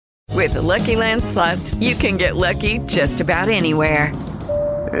With the Lucky Land Slots, you can get lucky just about anywhere.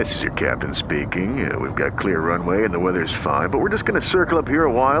 This is your captain speaking. We've got clear runway and the weather's fine, but we're just going to circle up here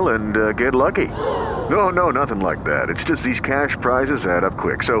a while and get lucky. No, nothing like that. It's just these cash prizes add up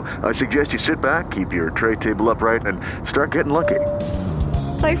quick. So I suggest you sit back, keep your tray table upright, and start getting lucky.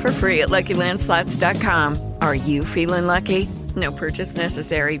 Play for free at LuckyLandSlots.com. Are you feeling lucky? No purchase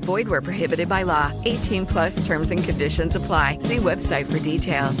necessary. Void where prohibited by law. 18 plus terms and conditions apply. See website for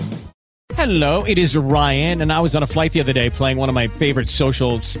details. Hello, it is Ryan, and I was on a flight the other day playing one of my favorite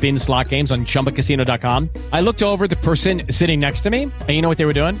social spin slot games on ChumbaCasino.com. I looked over at the person sitting next to me, and you know what they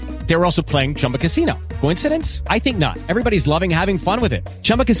were doing? They were also playing Chumba Casino. Coincidence? I think not. Everybody's loving having fun with it.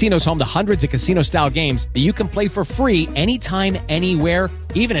 Chumba Casino is home to hundreds of casino-style games that you can play for free anytime, anywhere,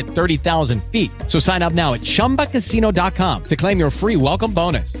 even at 30,000 feet. So sign up now at ChumbaCasino.com to claim your free welcome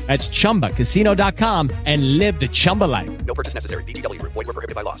bonus. That's ChumbaCasino.com and live the Chumba life. No purchase necessary. VGW. Void where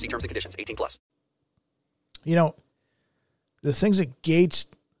prohibited by law. See terms and conditions. 18 plus. You know, the things that Gates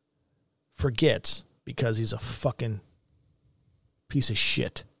forgets because he's a fucking piece of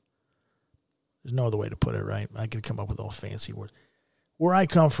shit. There's no other way to put it, right? I could come up with all fancy words. Where I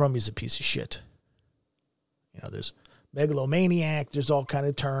come from, he's a piece of shit. You know, there's megalomaniac. There's all kind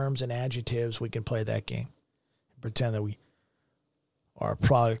of terms and adjectives. We can play that game. Pretend that we are a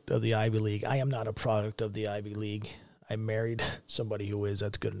product of the Ivy League. I am not a product of the Ivy League. I married somebody who is.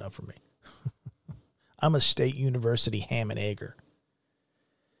 That's good enough for me. I'm a State University ham and egger.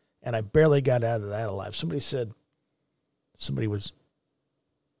 And I barely got out of that alive. Somebody was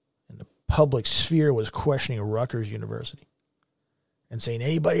in the public sphere was questioning Rutgers University and saying,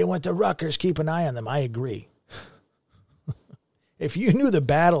 anybody who went to Rutgers, keep an eye on them. I agree. If you knew the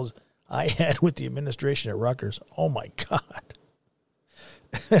battles I had with the administration at Rutgers, oh my God.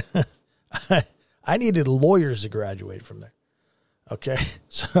 I needed lawyers to graduate from there. Okay?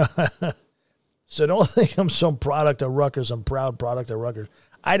 So don't think I'm some product of Rutgers, some proud product of Rutgers.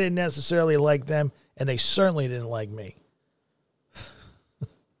 I didn't necessarily like them, and they certainly didn't like me.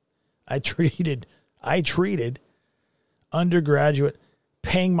 I treated undergraduate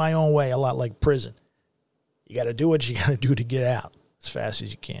paying my own way a lot like prison. You got to do what you got to do to get out as fast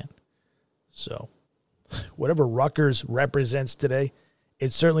as you can. So whatever Rutgers represents today,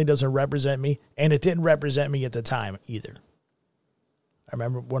 it certainly doesn't represent me, and it didn't represent me at the time either. I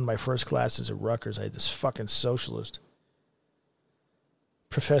remember one of my first classes at Rutgers, I had this fucking socialist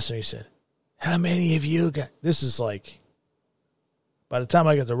professor. He said, how many of you got... This is like... By the time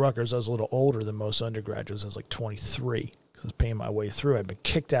I got to Rutgers, I was a little older than most undergraduates. I was like 23 because I was paying my way through. I'd been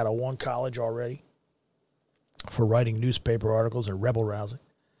kicked out of one college already for writing newspaper articles and rebel rousing.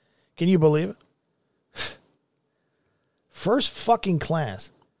 Can you believe it? First fucking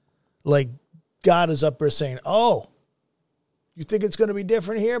class, like God is up there saying, oh, you think it's going to be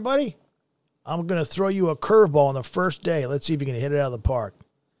different here, buddy? I'm going to throw you a curveball on the first day. Let's see if you can hit it out of the park.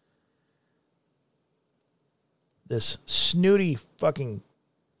 This snooty fucking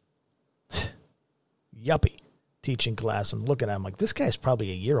yuppie teaching class. I'm looking at him like, this guy's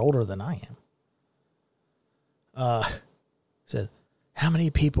probably a year older than I am. Says, how many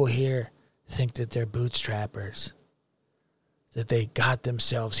people here think that they're bootstrappers? That they got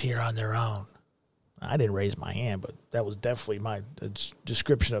themselves here on their own? I didn't raise my hand, but that was definitely my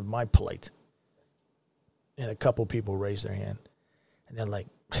description of my plight. And a couple people raised their hand. And then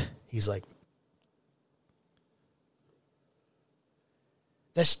he's like,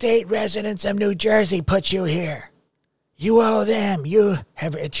 the state residents of New Jersey put you here. You owe them. You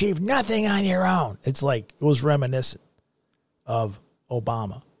have achieved nothing on your own. It's like, it was reminiscent of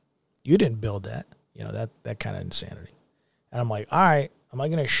Obama. You didn't build that. You know, that kind of insanity. And I'm like, all right, am I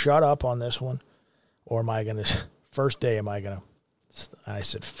going to shut up on this one? Or am I going to, first day, am I going to, I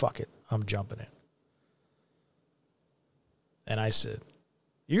said, fuck it, I'm jumping in. And I said,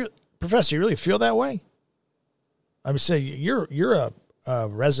 Professor, you really feel that way? I'm saying, you're a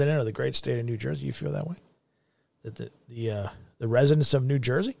resident of the great state of New Jersey. You feel that way? That the residents of New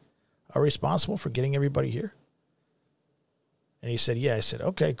Jersey are responsible for getting everybody here? And he said, yeah. I said,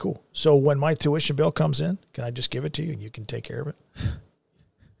 okay, cool. So when my tuition bill comes in, can I just give it to you and you can take care of it?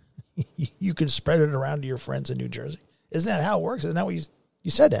 You can spread it around to your friends in New Jersey. Isn't that how it works? Isn't that what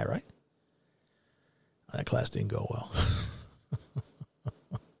you said that, right? That class didn't go well.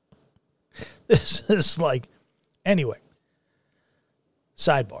 This is like, anyway,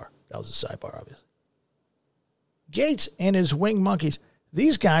 sidebar. That was a sidebar, obviously. Gates and his wing monkeys,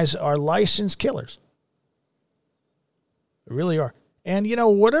 these guys are licensed killers. They really are. And, you know,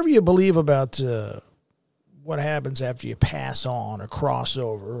 whatever you believe about what happens after you pass on or cross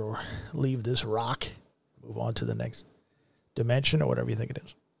over or leave this rock, move on to the next dimension or whatever you think it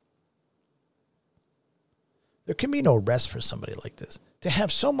is. There can be no rest for somebody like this. To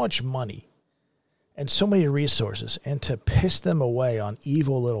have so much money and so many resources and to piss them away on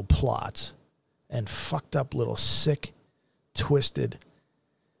evil little plots and fucked up little sick, twisted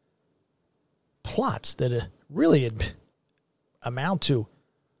plots that really amount to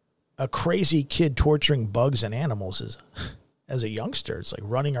a crazy kid torturing bugs and animals as a youngster. It's like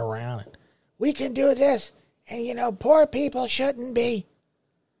running around and, we can do this, and poor people shouldn't be.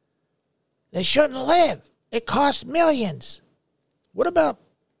 They shouldn't live. It costs millions. What about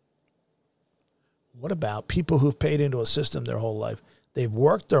people who've paid into a system their whole life? They've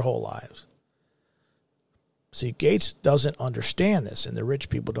worked their whole lives. See, Gates doesn't understand this, and the rich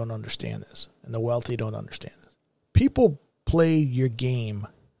people don't understand this, and the wealthy don't understand this. People play your game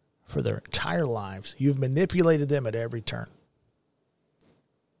for their entire lives. You've manipulated them at every turn.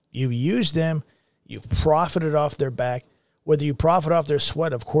 You've used them. You've profited off their back. Whether you profit off their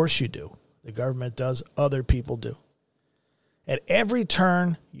sweat, of course you do. The government does. Other people do. At every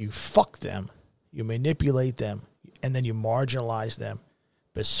turn, you fuck them. You manipulate them. And then you marginalize them,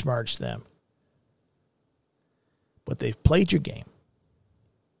 besmirch them. But they've played your game.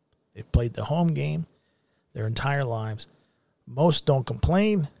 They've played the home game their entire lives. Most don't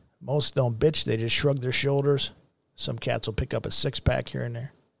complain. Most don't bitch. They just shrug their shoulders. Some cats will pick up a six-pack here and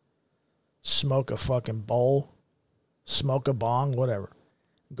there. Smoke a fucking bowl. Smoke a bong, whatever.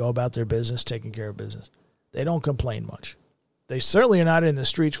 Go about their business, taking care of business. They don't complain much. They certainly are not in the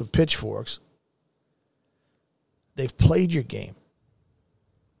streets with pitchforks. They've played your game.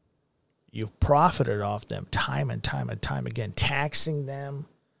 You've profited off them time and time and time again, taxing them,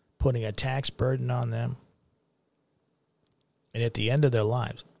 putting a tax burden on them. And at the end of their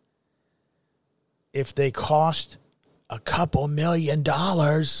lives, if they cost a couple $1 million,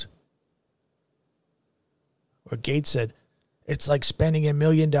 or Gates said, it's like spending $1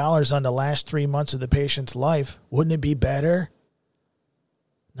 million on the last 3 months of the patient's life. Wouldn't it be better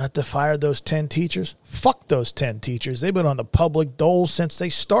not to fire those 10 teachers? Fuck those 10 teachers. They've been on the public dole since they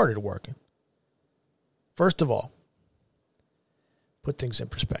started working. First of all, put things in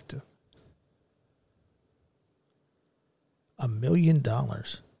perspective. $1 million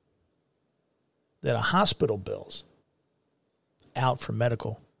that a hospital bills out for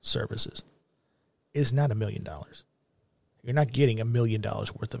medical services is not $1 million. You're not getting $1 million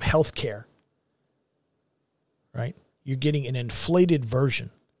worth of health care, right? You're getting an inflated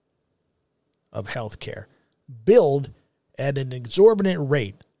version of health care billed at an exorbitant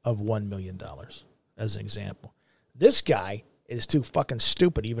rate of $1 million, as an example. This guy is too fucking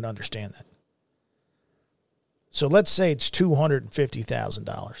stupid to even understand that. So let's say it's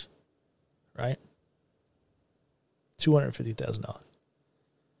 $250,000, right? $250,000.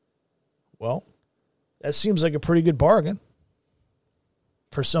 Well, that seems like a pretty good bargain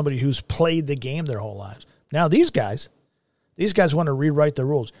for somebody who's played the game their whole lives. Now, these guys want to rewrite the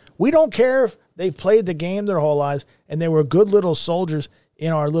rules. We don't care if they've played the game their whole lives and they were good little soldiers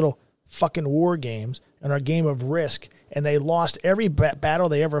in our little fucking war games and our game of Risk, and they lost every battle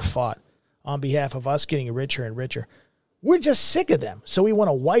they ever fought on behalf of us getting richer and richer. We're just sick of them, so we want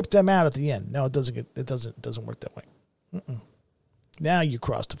to wipe them out at the end. No, it doesn't work that way. Now you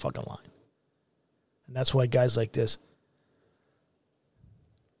crossed the fucking line. And that's why guys like this,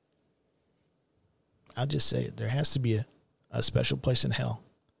 I'll just say it, there has to be a special place in hell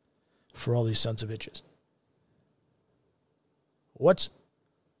for all these sons of bitches. What's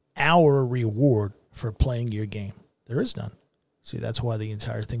our reward for playing your game? There is none. See, that's why the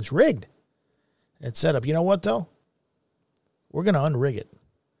entire thing's rigged. It's set up. You know what, though? We're going to unrig it.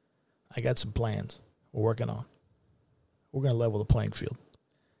 I got some plans we're working on. We're going to level the playing field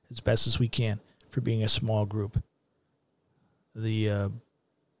as best as we can for being a small group. The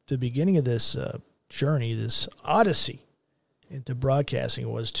beginning of this journey, this odyssey into broadcasting,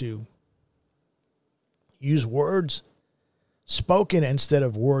 was to use words spoken instead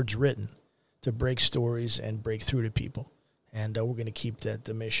of words written to break stories and break through to people. And we're going to keep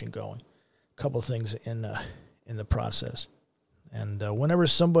the mission going. A couple of things in the process. And whenever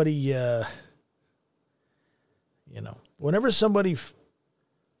somebody, whenever somebody,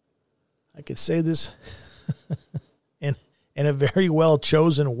 I could say this in a very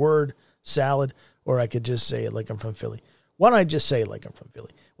well-chosen word salad, or I could just say it like I'm from Philly. Why don't I just say it like I'm from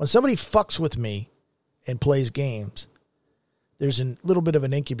Philly? When somebody fucks with me and plays games, there's a little bit of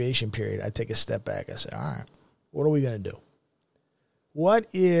an incubation period. I take a step back. I say, all right, what are we going to do? What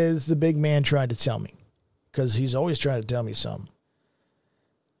is the big man trying to tell me? Because he's always trying to tell me something.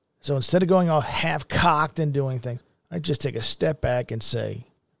 So instead of going all half-cocked and doing things, I just take a step back and say,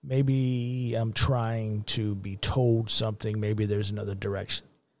 maybe I'm trying to be told something. Maybe there's another direction.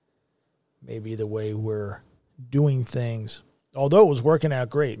 Maybe the way we're doing things. Although it was working out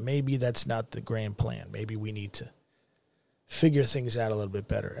great, maybe that's not the grand plan. Maybe we need to figure things out a little bit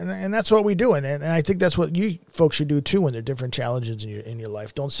better. And that's what we do. And I think that's what you folks should do too when there are different challenges in your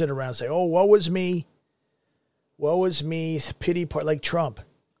life. Don't sit around and say, oh, woe is me. Woe is me. Pity party. Like Trump.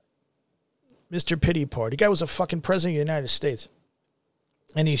 Mr. Pity Party. The guy was a fucking president of the United States.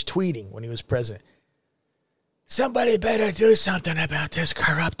 And he's tweeting when he was president. Somebody better do something about this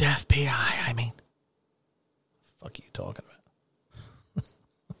corrupt FBI. I mean, fuck are you talking about?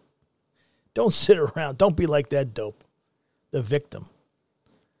 Don't sit around. Don't be like that dope. The victim.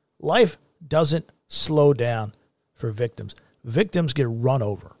 Life doesn't slow down for victims. Victims get run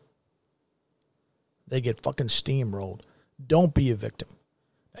over. They get fucking steamrolled. Don't be a victim.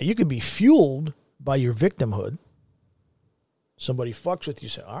 Now, you could be fueled by your victimhood. Somebody fucks with you,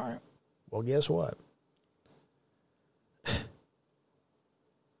 say, all right, well, guess what?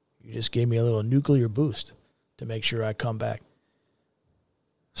 You just gave me a little nuclear boost to make sure I come back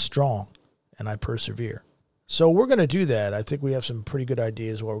strong and I persevere. So we're going to do that. I think we have some pretty good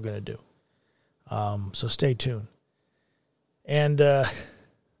ideas what we're going to do. So stay tuned. And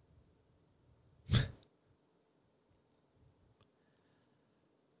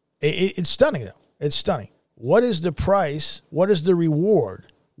it's stunning, though. It's stunning. What is the price? What is the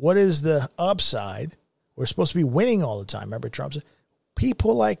reward? What is the upside? We're supposed to be winning all the time. Remember Trump said,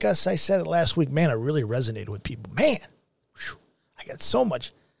 people like us, I said it last week, man, I really resonated with people. Man, whew, I got so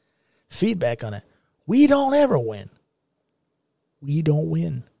much feedback on it. We don't ever win. We don't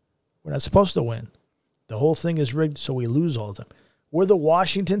win. We're not supposed to win. The whole thing is rigged, so we lose all the time. We're the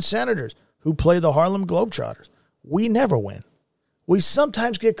Washington Senators who play the Harlem Globetrotters. We never win. We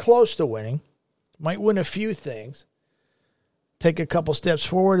sometimes get close to winning, might win a few things, take a couple steps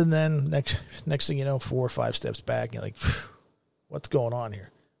forward, and then next thing you know, 4 or 5 steps back. You're like, what's going on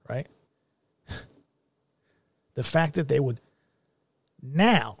here, right? The fact that they would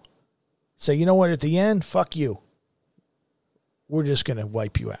now say, you know what, at the end, fuck you. We're just going to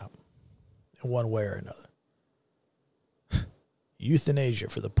wipe you out in one way or another. Euthanasia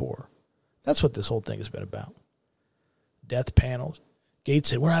for the poor. That's what this whole thing has been about. Death panels. Gates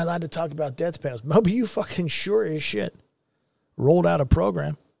said, we're not allowed to talk about death panels. Maybe you fucking sure as shit. Rolled out a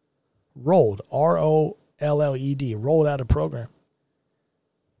program. Rolled. R-O-L-L-E-D. Rolled out a program.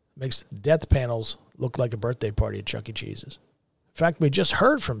 Makes death panels look like a birthday party at Chuck E. Cheese's. In fact, we just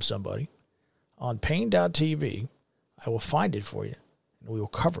heard from somebody on Pain.tv. I will find it for you, and we will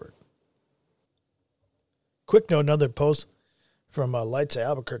cover it. Quick note, another post from Lights of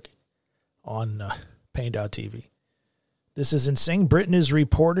Albuquerque on Pain.tv. This is insane. Britain is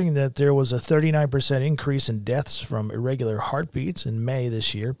reporting that there was a 39% increase in deaths from irregular heartbeats in May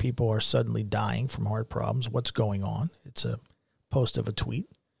this year. People are suddenly dying from heart problems. What's going on? It's a post of a tweet.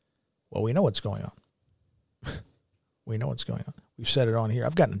 Well, we know what's going on. We know what's going on. We've said it on here.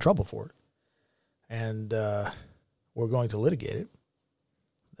 I've gotten in trouble for it. And we're going to litigate it.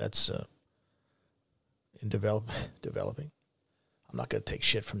 That's in developing. I'm not going to take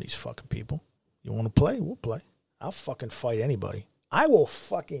shit from these fucking people. You want to play? We'll play. I'll fucking fight anybody. I will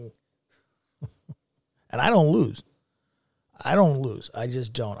fucking... And I don't lose. I don't lose. I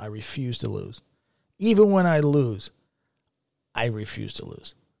just don't. I refuse to lose. Even when I lose, I refuse to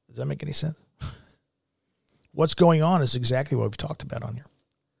lose. Does that make any sense? What's going on is exactly what we've talked about on here.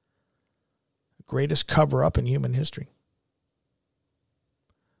 The greatest cover-up in human history.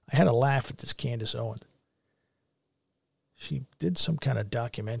 I had a laugh at this Candace Owens. She did some kind of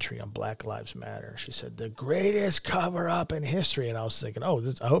documentary on Black Lives Matter. She said, the greatest cover-up in history. And I was thinking,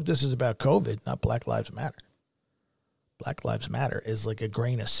 I hope this is about COVID, not Black Lives Matter. Black Lives Matter is like a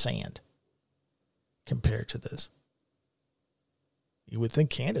grain of sand compared to this. You would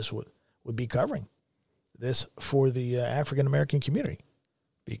think Candace would be covering this for the African-American community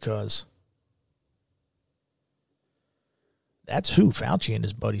because that's who Fauci and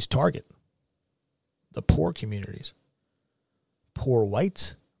his buddies target. The poor communities. Poor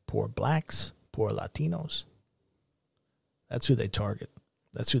whites, poor blacks, poor Latinos. That's who they target.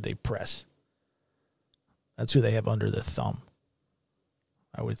 That's who they press. That's who they have under their thumb.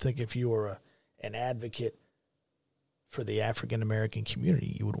 I would think if you were an advocate for the African-American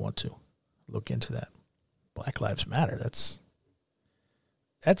community, you would want to look into that. Black Lives Matter, that's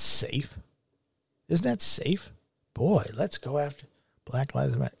safe. Isn't that safe? Boy, let's go after Black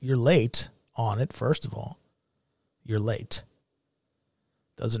Lives Matter. You're late on it, first of all. You're late.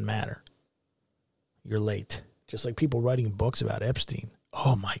 Doesn't matter. You're late. Just like people writing books about Epstein.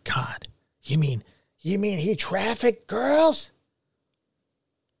 Oh, my God. You mean he trafficked girls?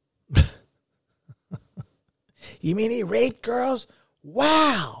 You mean he raped girls?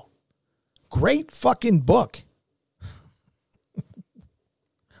 Wow. Great fucking book.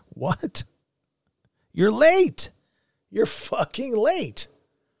 What? You're late. You're fucking late.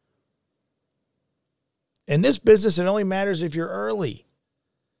 In this business, it only matters if you're early.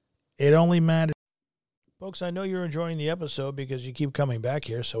 It only matters. Folks, I know you're enjoying the episode because you keep coming back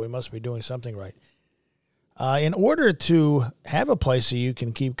here, so we must be doing something right. In order to have a place that you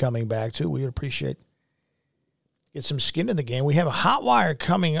can keep coming back to, we would appreciate get some skin in the game. We have a Hotwire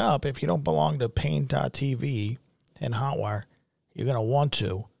coming up. If you don't belong to Pain.tv and Hotwire, you're going to want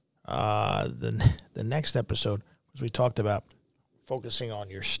to. The next episode, as we talked about, focusing on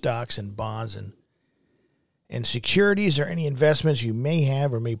your stocks and bonds and securities or any investments you may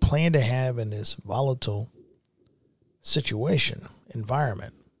have or may plan to have in this volatile situation,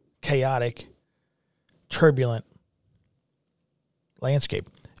 environment, chaotic, turbulent landscape.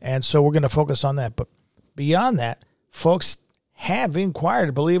 And so we're going to focus on that. But beyond that, folks have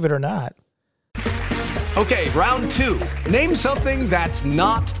inquired, believe it or not. Okay, round two. Name something that's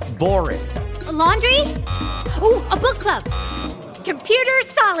not boring. A laundry? Ooh, a book club. Computer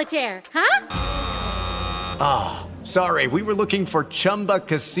solitaire, huh? Sorry, we were looking for Chumba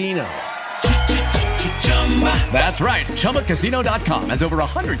Casino. That's right. ChumbaCasino.com has over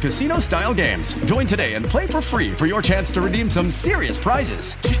 100 casino-style games. Join today and play for free for your chance to redeem some serious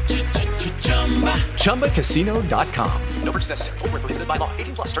prizes. ChumbaCasino.com. No purchase necessary. Void where prohibited by law.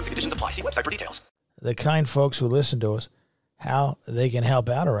 18 plus terms and conditions apply. See website for details. The kind folks who listen to us, how they can help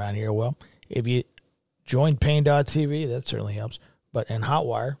out around here. Well, if you join Pain.tv, that certainly helps. But in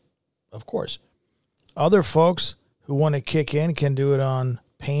Hotwire, of course. Other folks who want to kick in can do it on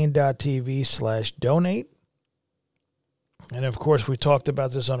Pain.tv/donate. And of course, we talked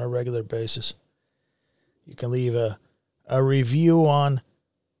about this on a regular basis. You can leave a review on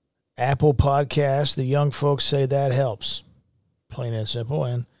Apple Podcasts. The young folks say that helps. Plain and simple.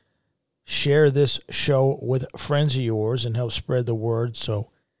 And share this show with friends of yours and help spread the word so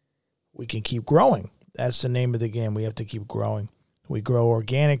we can keep growing. That's the name of the game. We have to keep growing. We grow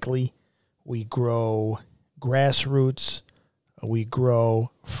organically. We grow grassroots. We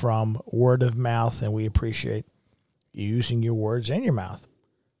grow from word of mouth, and we appreciate you using your words and your mouth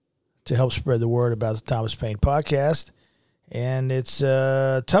to help spread the word about the Thomas Paine podcast. And it's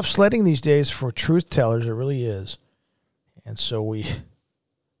tough sledding these days for truth tellers. It really is. And so we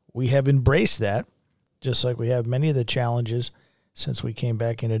have embraced that, just like we have many of the challenges since we came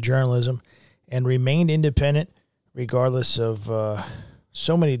back into journalism and remained independent regardless of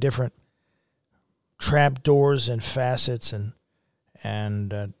so many different trapdoors and facets and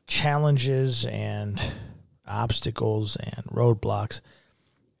challenges and obstacles and roadblocks,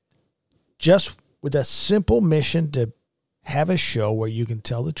 just with a simple mission to have a show where you can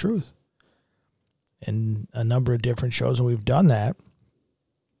tell the truth. And a number of different shows, and we've done that,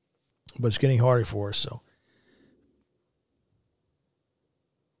 but it's getting harder for us. So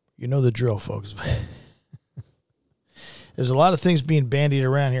you know the drill, folks. There's a lot of things being bandied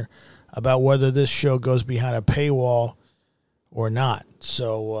around here about whether this show goes behind a paywall or not.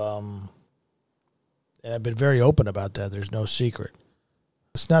 So, and I've been very open about that. There's no secret.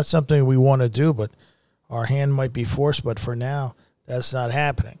 It's not something we want to do, but our hand might be forced. But for now, that's not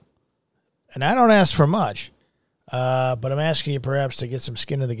happening. And I don't ask for much, but I'm asking you perhaps to get some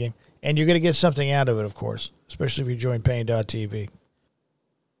skin in the game. And you're going to get something out of it, of course, especially if you join Pain.tv.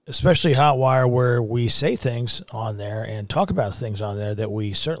 Especially Hotwire, where we say things on there and talk about things on there that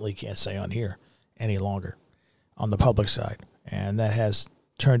we certainly can't say on here any longer on the public side. And that has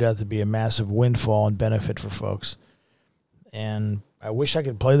turned out to be a massive windfall and benefit for folks. And I wish I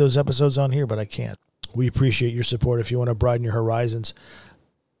could play those episodes on here, but I can't. We appreciate your support. If you want to broaden your horizons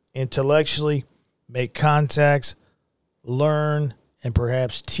intellectually, make contacts, learn, and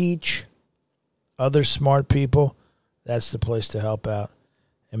perhaps teach other smart people, that's the place to help out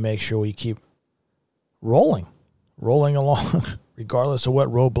and make sure we keep rolling along, regardless of what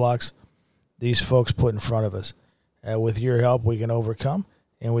roadblocks these folks put in front of us. With your help, we can overcome,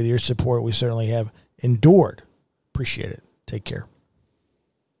 and with your support, we certainly have endured. Appreciate it. Take care.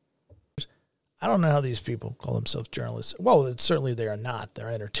 I don't know how these people call themselves journalists. Well, certainly they are not. They're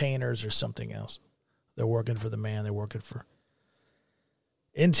entertainers or something else. They're working for the man. They're working for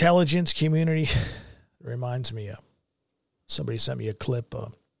intelligence community. It reminds me of somebody sent me a clip.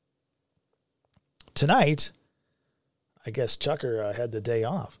 Tonight, I guess Tucker had the day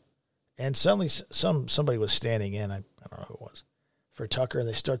off. And suddenly somebody was standing in, I don't know who it was, for Tucker, and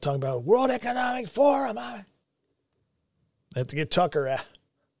they start talking about World Economic Forum. They have to get Tucker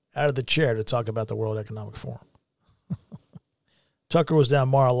out of the chair to talk about the World Economic Forum. Tucker was down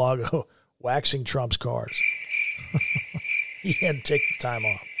Mar-a-Lago waxing Trump's cars. He had to take the time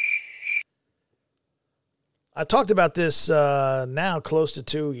off. I talked about this now close to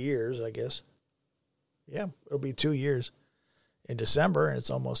 2 years, I guess. Yeah, it'll be 2 years in December, and it's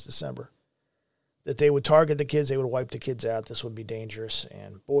almost December. That they would target the kids, they would wipe the kids out. This would be dangerous,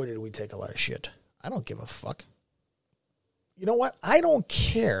 and boy, did we take a lot of shit. I don't give a fuck. You know what? I don't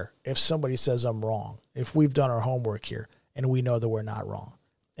care if somebody says I'm wrong, if we've done our homework here, and we know that we're not wrong.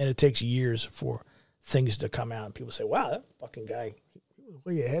 And it takes years for things to come out, and people say, wow, that fucking guy, he was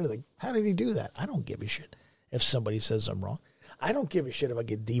way ahead of the... How did he do that? I don't give a shit if somebody says I'm wrong. I don't give a shit if I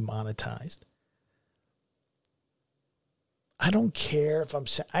get demonetized. I don't care if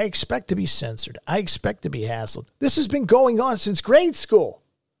I expect to be censored. I expect to be hassled. This has been going on since grade school.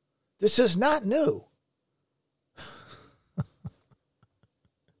 This is not new.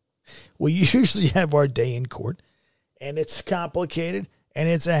 We usually have our day in court, and it's complicated, and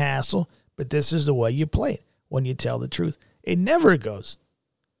it's a hassle, but this is the way you play it when you tell the truth. It never goes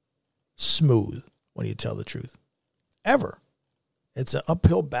smooth when you tell the truth. Ever. It's an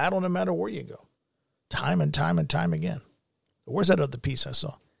uphill battle no matter where you go. Time and time and time again. Where's that other piece I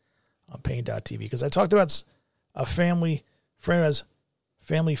saw on Pain.tv? Because I talked about a family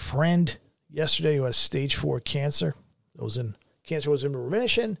friend yesterday who has stage 4 cancer. Cancer was in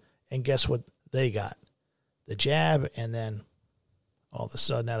remission, and guess what they got? The jab, and then all of a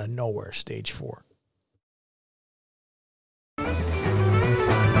sudden, out of nowhere, stage 4.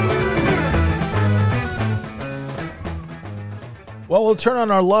 Well, we'll turn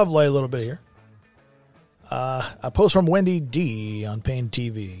on our love light a little bit here. A post from Wendy D on Pain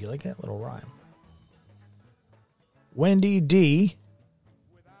TV. You like that little rhyme? Wendy D.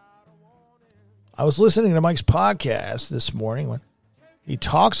 I was listening to Mike's podcast this morning when he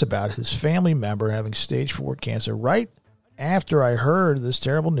talks about his family member having stage 4 cancer. Right after I heard this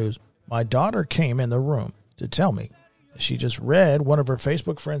terrible news, my daughter came in the room to tell me she just read one of her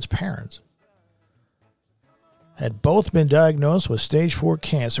Facebook friend's parents had both been diagnosed with stage 4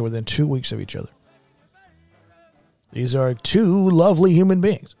 cancer within 2 weeks of each other. These are 2 lovely human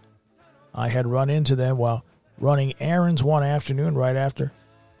beings. I had run into them while running errands one afternoon right after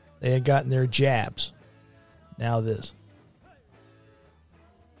they had gotten their jabs. Now this.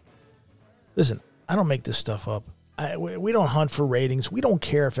 Listen, I don't make this stuff up. We don't hunt for ratings. We don't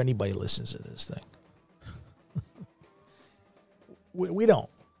care if anybody listens to this thing. we don't.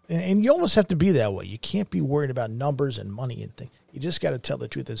 And you almost have to be that way. You can't be worried about numbers and money and things. You just got to tell the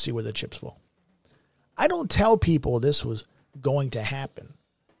truth and see where the chips fall. I don't tell people this was going to happen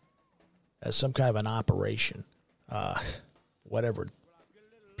as some kind of an operation. Whatever.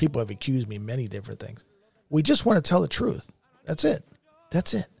 People have accused me of many different things. We just want to tell the truth. That's it.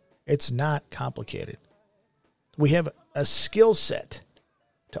 That's it. It's not complicated. We have a skill set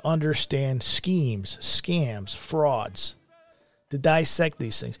to understand schemes, scams, frauds, to dissect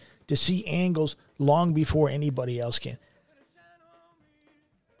these things, to see angles long before anybody else can.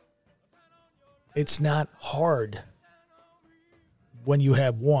 It's not hard when you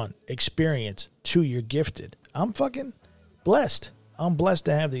have 1, experience, 2, you're gifted. I'm fucking blessed. I'm blessed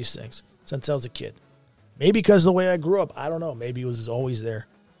to have these things since I was a kid. Maybe because of the way I grew up. I don't know. Maybe it was always there.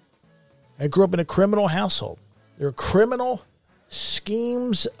 I grew up in a criminal household. There are criminal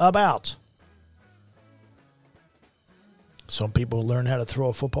schemes about. Some people learn how to throw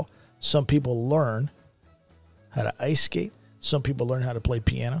a football. Some people learn how to ice skate. Some people learn how to play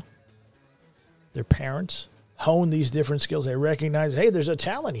piano. Their parents hone these different skills. They recognize, hey, there's a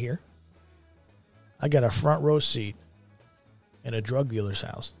talent here. I got a front row seat in a drug dealer's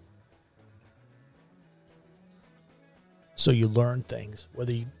house. So you learn things,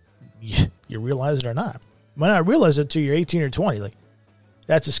 whether you realize it or not. You might not realize it until you're 18 or 20. Like,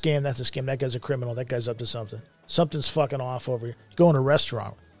 that's a scam, that's a scam. That guy's a criminal. That guy's up to something. Something's fucking off over here. You go in a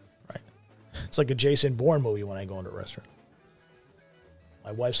restaurant, right? It's like a Jason Bourne movie when I go into a restaurant.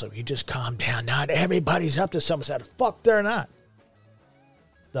 My wife's like, you just calm down. Not everybody's up to something. I said, fuck, they're not.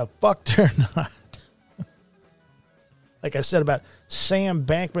 The fuck, they're not. Like I said about Sam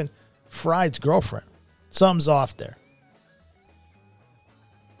Bankman-Fried's girlfriend. Something's off there.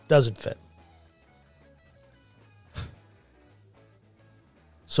 Doesn't fit.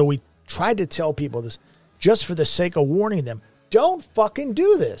 So we tried to tell people this just for the sake of warning them. Don't fucking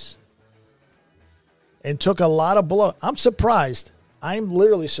do this. And took a lot of blow. I'm surprised. I'm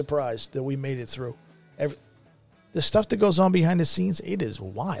literally surprised that we made it through. The stuff that goes on behind the scenes, it is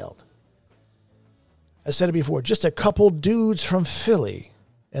wild. I said it before, just a couple dudes from Philly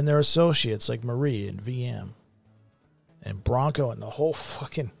and their associates like Marie and VM and Bronco and the whole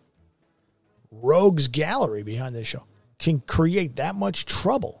fucking rogues gallery behind this show can create that much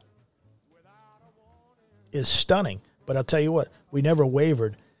trouble. Is stunning. But I'll tell you what, we never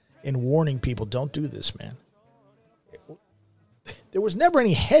wavered in warning people, don't do this, man. There was never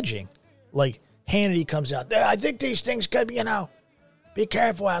any hedging. Like Hannity comes out, I think these things could be, be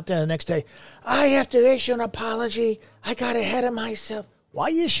careful out there the next day. I have to issue an apology. I got ahead of myself. Why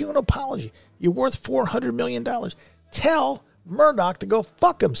issue an apology? You're worth $400 million. Tell Murdoch to go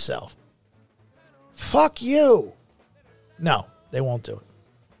fuck himself. Fuck you. No, they won't do it.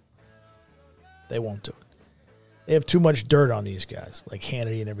 They won't do it. They have too much dirt on these guys, like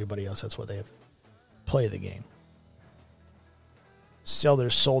Hannity and everybody else. That's why they have to play the game. Sell their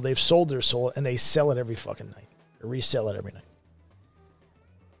soul. They've sold their soul, and they sell it every fucking night. Or resell it every night.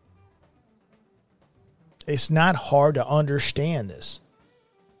 It's not hard to understand this.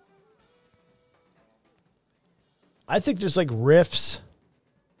 I think there's like rifts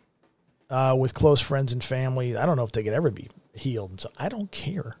with close friends and family. I don't know if they could ever be healed. So I don't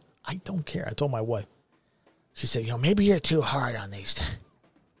care. I don't care. I told my wife. She said, maybe you're too hard on these things.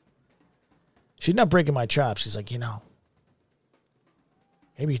 She's not breaking my chops. She's like, maybe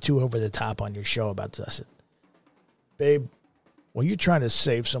you're too over the top on your show about this. I said, babe, when you're trying to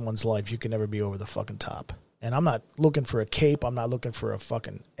save someone's life, you can never be over the fucking top. And I'm not looking for a cape. I'm not looking for a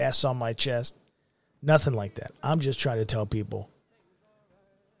fucking S on my chest. Nothing like that. I'm just trying to tell people,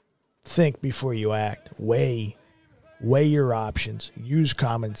 think before you act. Weigh your options. Use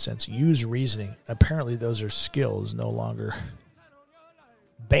common sense. Use reasoning. Apparently those are skills no longer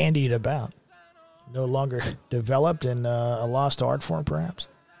bandied about. No longer developed in a lost art form, perhaps.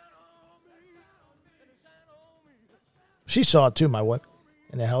 She saw it too, my wife,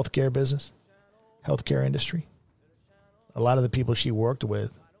 in the healthcare business, healthcare industry. A lot of the people she worked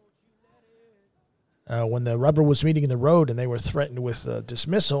with, when the rubber was meeting in the road and they were threatened with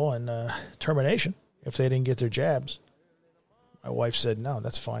dismissal and termination if they didn't get their jabs, my wife said, no,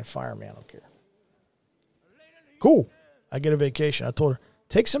 that's fine. Fire me. I don't care. Cool. I get a vacation. I told her,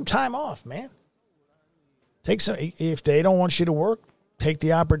 take some time off, man. If they don't want you to work, take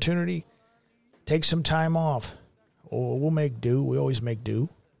the opportunity. Take some time off. Or we'll make do. We always make do.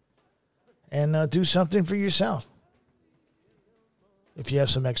 And do something for yourself. If you have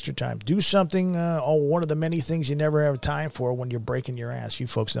some extra time. Do something, one of the many things you never have time for when you're breaking your ass. You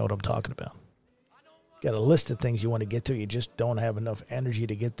folks know what I'm talking about. Got a list of things you want to get to. You just don't have enough energy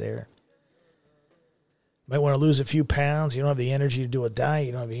to get there. Might want to lose a few pounds. You don't have the energy to do a diet.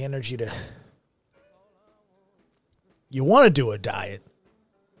 You don't have the energy to... You want to do a diet,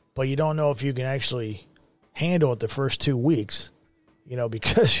 but you don't know if you can actually handle it the first 2 weeks,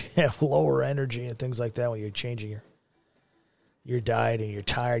 because you have lower energy and things like that when you're changing your diet and you're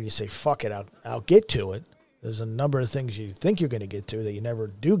tired. You say, fuck it, I'll get to it. There's a number of things you think you're going to get to that you never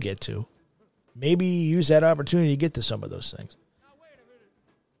do get to. Maybe use that opportunity to get to some of those things.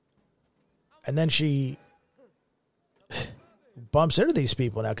 And then she bumps into these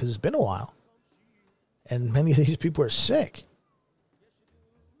people now because it's been a while. And many of these people are sick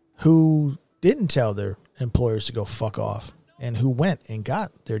who didn't tell their employers to go fuck off and who went and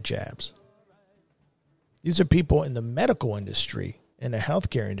got their jabs. These are people in the medical industry, in the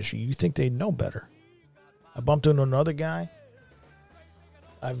healthcare industry. You think they know better. I bumped into another guy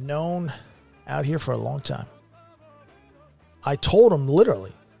I've known out here for a long time. I told him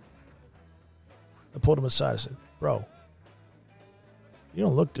literally. I pulled him aside. I said, bro, you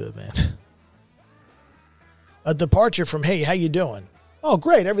don't look good, man. A departure from, hey, how you doing? Oh,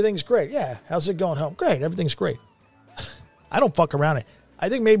 great. Everything's great. Yeah. How's it going home? Great. Everything's great. I don't fuck around. I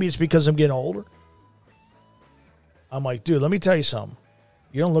think maybe it's because I'm getting older. I'm like, dude, let me tell you something.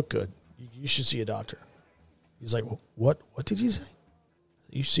 You don't look good. You should see a doctor. He's like, what? What did you say?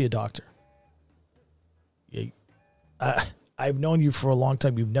 You should see a doctor. Yeah. I've known you for a long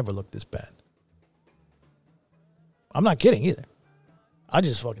time. You've never looked this bad. I'm not kidding either. I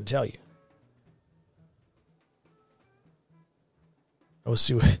just fucking tell you. Let's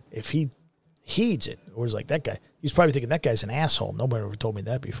see if he heeds it or is like that guy. He's probably thinking that guy's an asshole. Nobody ever told me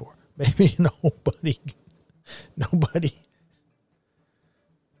that before. Maybe nobody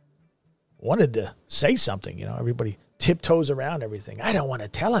wanted to say something. Everybody tiptoes around everything. I don't want to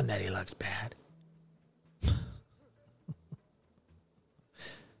tell him that he looks bad.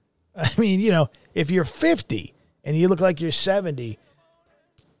 I mean, if you're 50 and you look like you're 70,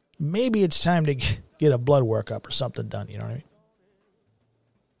 maybe it's time to get a blood workup or something done. You know what I mean?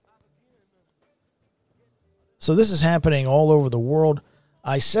 So this is happening all over the world.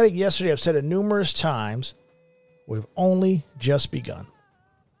 I said it yesterday. I've said it numerous times. We've only just begun.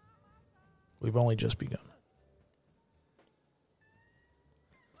 We've only just begun.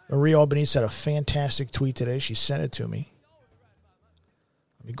 Marie Albanese had a fantastic tweet today. She sent it to me.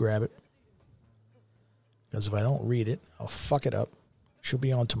 Let me grab it. Because if I don't read it, I'll fuck it up. She'll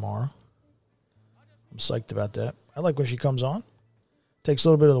be on tomorrow. I'm psyched about that. I like when she comes on. Takes a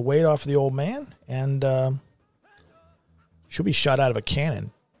little bit of the weight off the old man, and she'll be shot out of a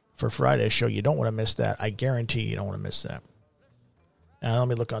cannon for Friday's show. You don't want to miss that. I guarantee you don't want to miss that. Now, let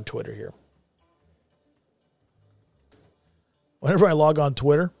me look on Twitter here. Whenever I log on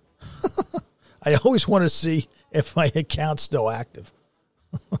Twitter, I always want to see if my account's still active.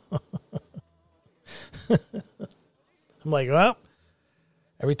 I'm like, well,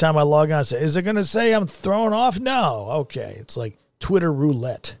 every time I log on, I say, is it going to say I'm thrown off? No. Okay. It's like Twitter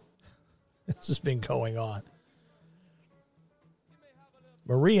roulette. This has been going on.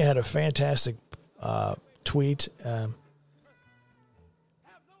 Maria had a fantastic tweet.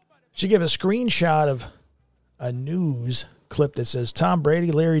 She gave a screenshot of a news clip that says Tom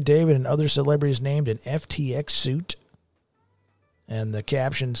Brady, Larry David, and other celebrities named in FTX suit. And the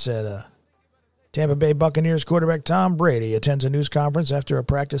caption said, Tampa Bay Buccaneers quarterback Tom Brady attends a news conference after a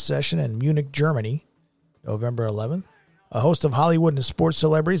practice session in Munich, Germany, November 11th. A host of Hollywood and sports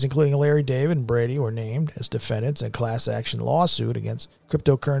celebrities, including Larry David and Brady, were named as defendants in a class action lawsuit against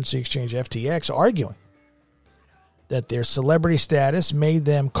cryptocurrency exchange FTX, arguing that their celebrity status made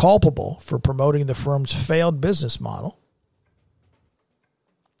them culpable for promoting the firm's failed business model.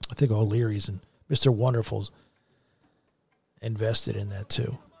 I think O'Leary's and Mr. Wonderful's invested in that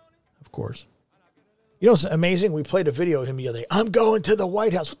too, of course. You know what's amazing? We played a video of him the other day. I'm going to the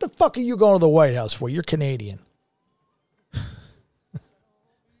White House. What the fuck are you going to the White House for? You're Canadian.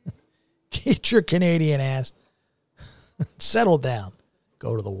 Get your Canadian ass. Settle down.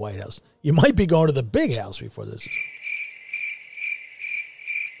 Go to the White House. You might be going to the big house before this.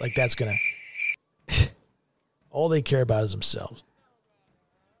 Like that's going to... All they care about is themselves.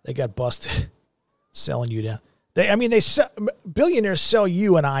 They got busted selling you down. Billionaires sell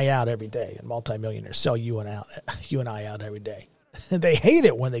you and I out every day, and multimillionaires sell you and I out every day. They hate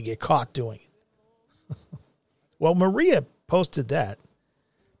it when they get caught doing it. Well, Maria posted that.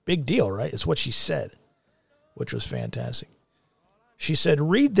 Big deal, right? It's what she said, which was fantastic. She said,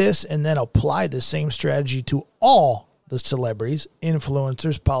 read this and then apply the same strategy to all the celebrities,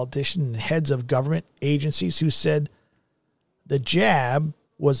 influencers, politicians, and heads of government agencies who said the jab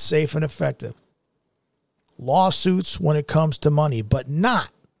was safe and effective. Lawsuits when it comes to money, but not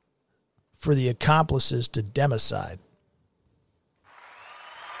for the accomplices to democide.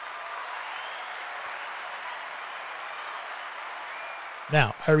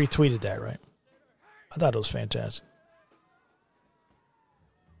 Now, I retweeted that, right? I thought it was fantastic.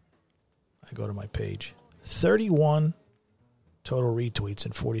 I go to my page. 31 total retweets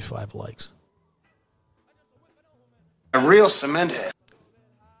and 45 likes. A real cement head.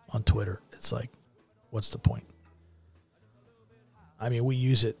 On Twitter. It's like, what's the point? I mean, we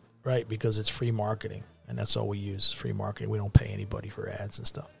use it, right, because it's free marketing. And that's all we use is free marketing. We don't pay anybody for ads and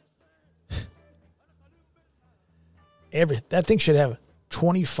stuff. That thing should have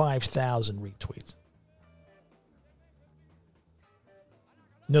 25,000 retweets.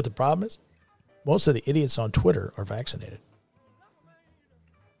 You know what the problem is? Most of the idiots on Twitter are vaccinated.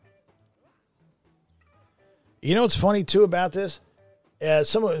 You know what's funny, too, about this?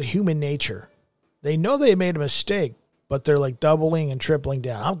 Some of human nature. They know they made a mistake, but they're like doubling and tripling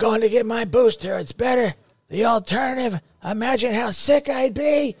down. I'm going to get my booster. It's better. The alternative. Imagine how sick I'd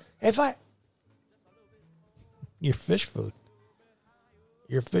be if I... You're fish food.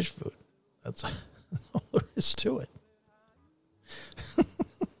 You're fish food. That's all there is to it.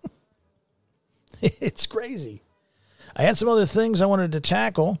 It's crazy. I had some other things I wanted to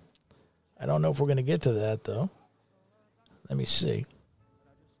tackle. I don't know if we're going to get to that, though. Let me see.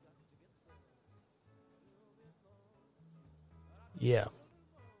 Yeah.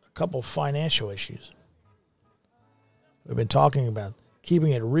 A couple financial issues. We've been talking about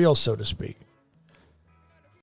keeping it real, so to speak.